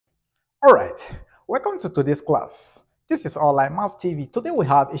All right, welcome to today's class. This is Online Maths TV. Today we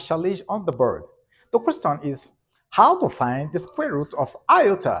have a challenge on the board. The question is how to find the square root of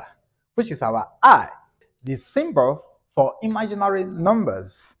iota, which is our I, the symbol for imaginary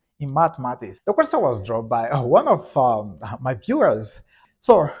numbers in mathematics. The question was dropped by one of my viewers.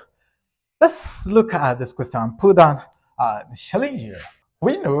 So let's look at this question and put down the challenge here.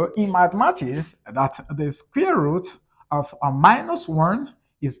 We know in mathematics that the square root of a minus 1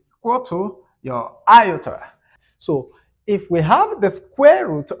 is equal to your iota. So if we have the square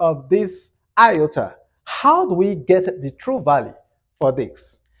root of this iota, how do we get the true value for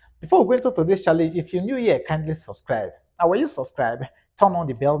this? Before we go into today's challenge, if you're new here, kindly subscribe. And when you subscribe, turn on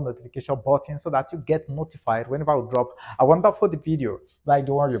the bell notification button so that you get notified whenever we drop a wonderful video like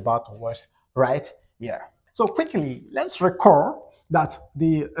the one you're about to watch right here. So quickly, let's recall that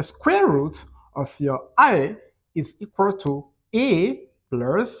the square root of your I is equal to A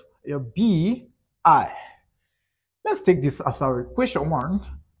plus your B I. Let's take this as our equation 1, because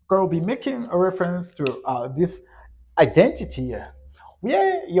we'll be making a reference to this identity here,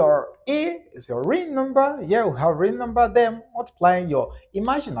 where your A is your real number, here we have real number, then multiplying your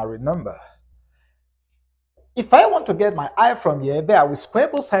imaginary number. If I want to get my I from here, then I will square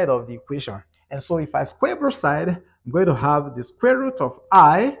both sides of the equation. And so if I square both sides, I'm going to have the square root of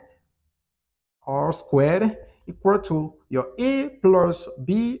I, all squared, equal to your A plus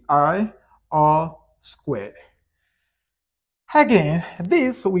BI, all squared. Again,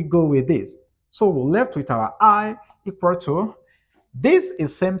 this we go with this. So we're left with our I equal to, this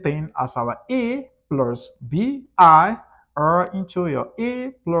is same thing as our A plus BI, or into your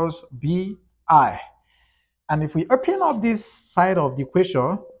A plus BI. And if we open up this side of the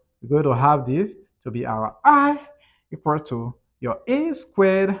equation, we're going to have this to be our I equal to your A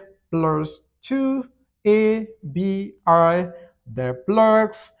squared plus 2ABI, the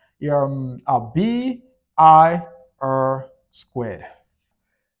plus your BI squared.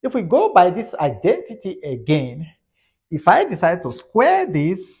 If we go by this identity again, if I decide to square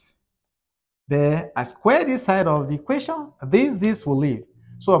this, then I square this side of the equation, this will leave.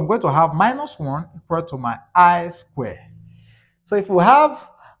 So I'm going to have minus 1 equal to my I squared. So if we have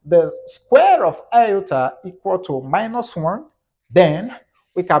the square of iota equal to minus 1, then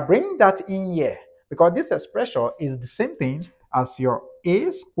we can bring that in here, because this expression is the same thing as your A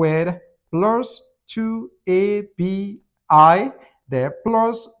squared plus 2ABI, the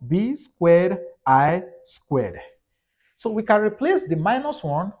plus B squared I squared. So we can replace the minus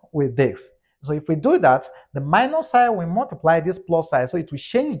 1 with this. So if we do that, the minus side will multiply this plus side, so it will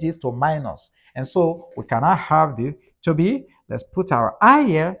change this to minus. And so we cannot have this to be, let's put our I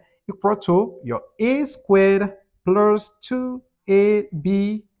here, equal to your A squared plus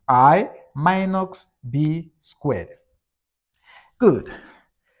 2ABI minus B squared. Good.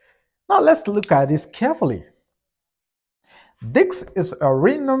 Now let's look at this carefully. This is a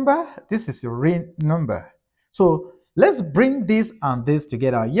real number, this is your real number. So let's bring this and this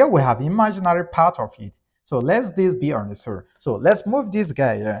together. Here we have imaginary part of it. So let's this be on the surface. So let's move this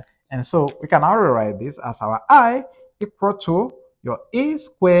guy here. And so we can now rewrite this as our I equal to your A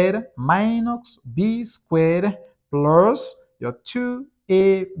squared minus B squared plus your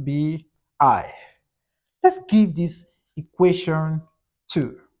 2ABI. Let's give this equation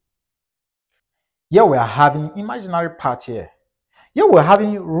 2. Here we are having imaginary part here. Here we're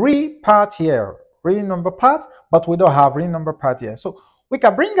having real part here, real number part, but we don't have real number part here. So we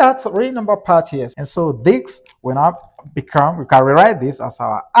can bring out real number part here. And so this will now become, we can rewrite this as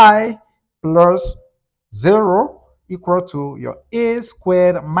our I plus 0 equal to your A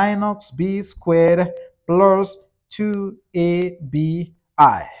squared minus B squared plus 2ABI.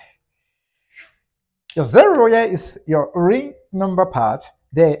 Your 0 here is your real number part.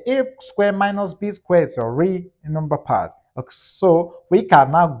 The A squared minus B squared is your real number part. Okay, so we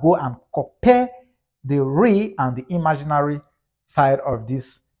can now go and compare the real and the imaginary side of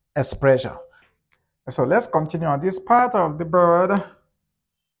this expression. So let's continue on this part of the board.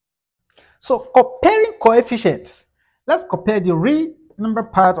 So comparing coefficients, let's compare the real number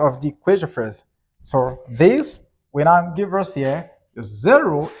part of the equation first. So this will now give us here your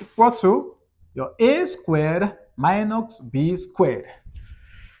 0 equal to your A squared minus B squared.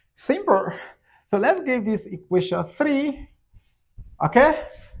 Simple. So let's give this equation 3. Okay.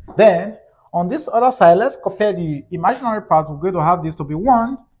 Then on this other side, let's compare the imaginary part. We're going to have this to be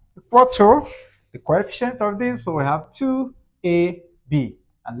 1 equal to the coefficient of this. So we have 2AB.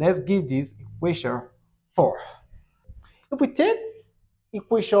 And let's give this equation 4. If we take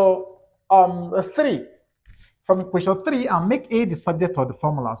equation 3, from equation 3 and make A the subject of the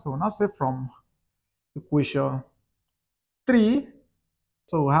formula. So we'll now say from equation 3,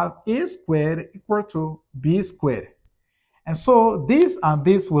 So we have a squared equal to b squared. And so this and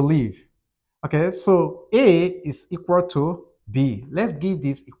this will leave. Okay, so a is equal to b. Let's give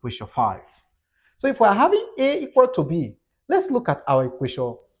this equation 5. So if we're having a equal to b, let's look at our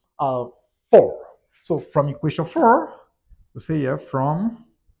equation 4. So from equation 4, we say here from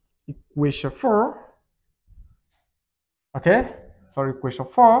equation 4, okay, sorry, equation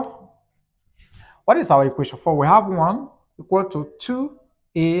 4. What is our equation 4? We have 1 equal to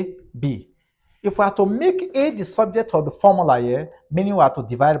 2ab. If we are to make a the subject of the formula here, meaning we have to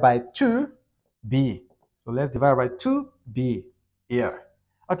divide by 2b. So let's divide by 2b here.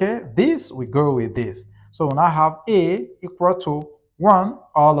 Okay, this we go with this. So we now have a equal to 1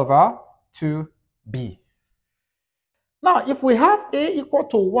 all over 2b. Now, if we have a equal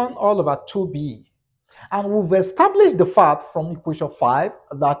to 1 all over 2b, and we've established the fact from equation 5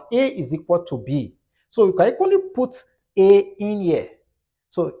 that a is equal to b, so we can equally put a in here.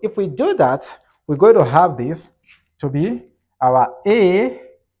 So if we do that, we're going to have this to be our a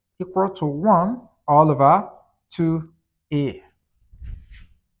equal to 1 all over 2a.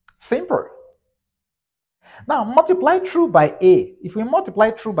 Simple. Now multiply through by a. If we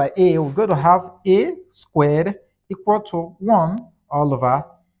multiply through by a, we're going to have a squared equal to 1 all over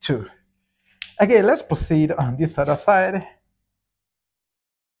 2. Okay, let's proceed on this other side.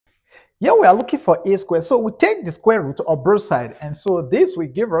 Here we are looking for a squared. So we take the square root of both sides. And so this will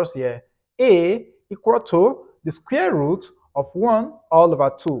give us here a equal to the square root of 1 all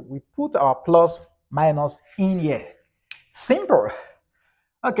over 2. We put our plus minus in here. Simple.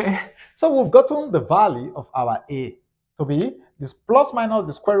 Okay, so we've gotten the value of our a to be this plus minus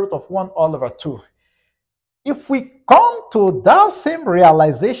the square root of 1 all over 2. If we come to that same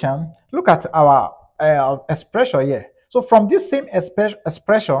realization, look at our expression here. So from this same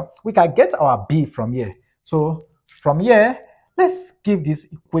expression, we can get our b from here. So from here, let's give this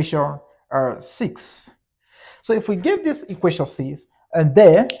equation 6. So if we give this equation 6, and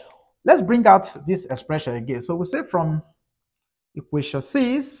then let's bring out this expression again. So we say from equation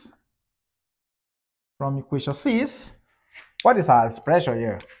 6, what is our expression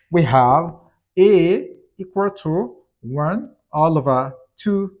here? We have a equal to 1 all over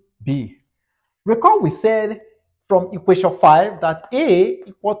 2b. Recall we said from equation 5 that a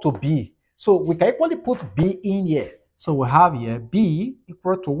equal to b. So we can equally put b in here. So we have here b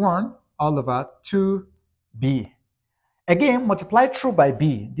equal to 1 all over 2b. Again, multiply through by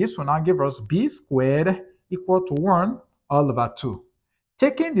b. This will now give us b squared equal to 1 all over 2.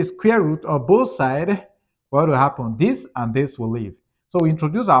 Taking the square root of both sides, what will happen? This and this will leave. So we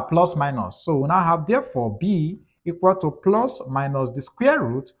introduce our plus minus. So we now have therefore b equal to plus minus the square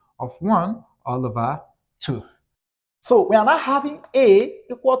root of 1 all over 2. So we are now having a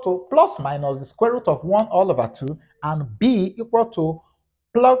equal to plus minus the square root of 1 all over 2 and b equal to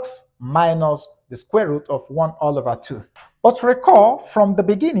plus minus the square root of 1 all over 2. But recall from the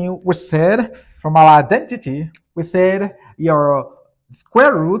beginning we said, from our identity, we said your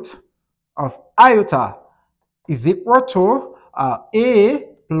square root of iota is equal to a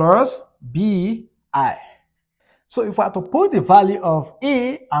plus bi. So if we are to put the value of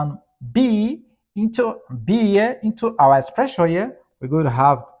a and b into our expression here, we're going to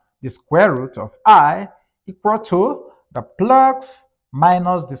have the square root of I equal to the plus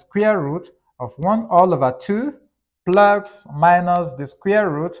minus the square root of 1 all over 2 plus minus the square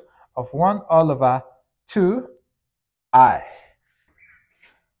root of 1 all over 2i.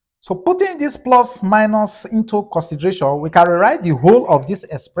 So putting this plus minus into consideration, we can rewrite the whole of this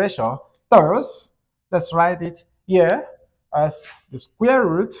expression. Thus, let's write it here as the square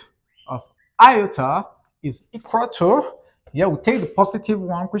root of iota is equal to, here we take the positive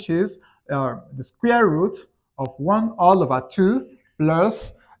one, which is the square root of 1 all over 2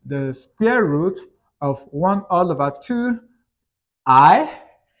 plus the square root of 1 all over 2i.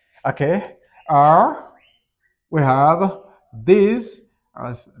 Okay, or we have this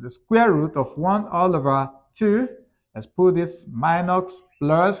as the square root of 1 all over 2. Let's put this minus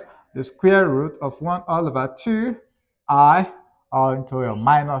plus the square root of 1 all over 2i all into a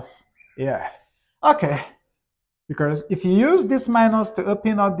minus here. Okay, because if you use this minus to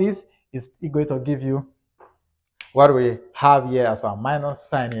open up this, it's going to give you what we have here as our minus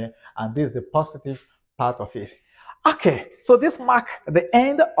sign here, and this is the positive part of it. Okay, so this marks the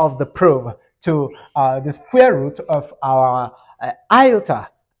end of the proof to the square root of our iota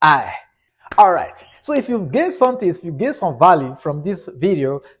I. All right, so if you gain something, if you gain some value from this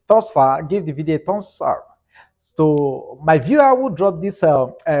video thus far, give the video a thumbs up. So my viewer will drop this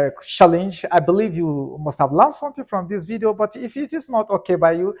challenge. I believe you must have learned something from this video, but if it is not okay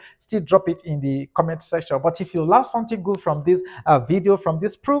by you, still drop it in the comment section. But if you learned something good from this video, from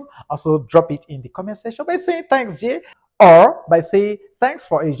this proof, also drop it in the comment section by saying thanks, Jay, or by saying thanks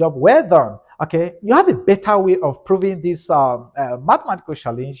for a job well done. Okay, you have a better way of proving this mathematical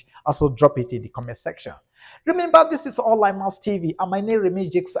challenge. Also drop it in the comment section. Remember, this is Online Maths TV, and my name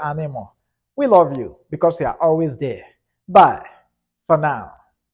remains Jakes Anemo. We love you because you are always there. Bye for now.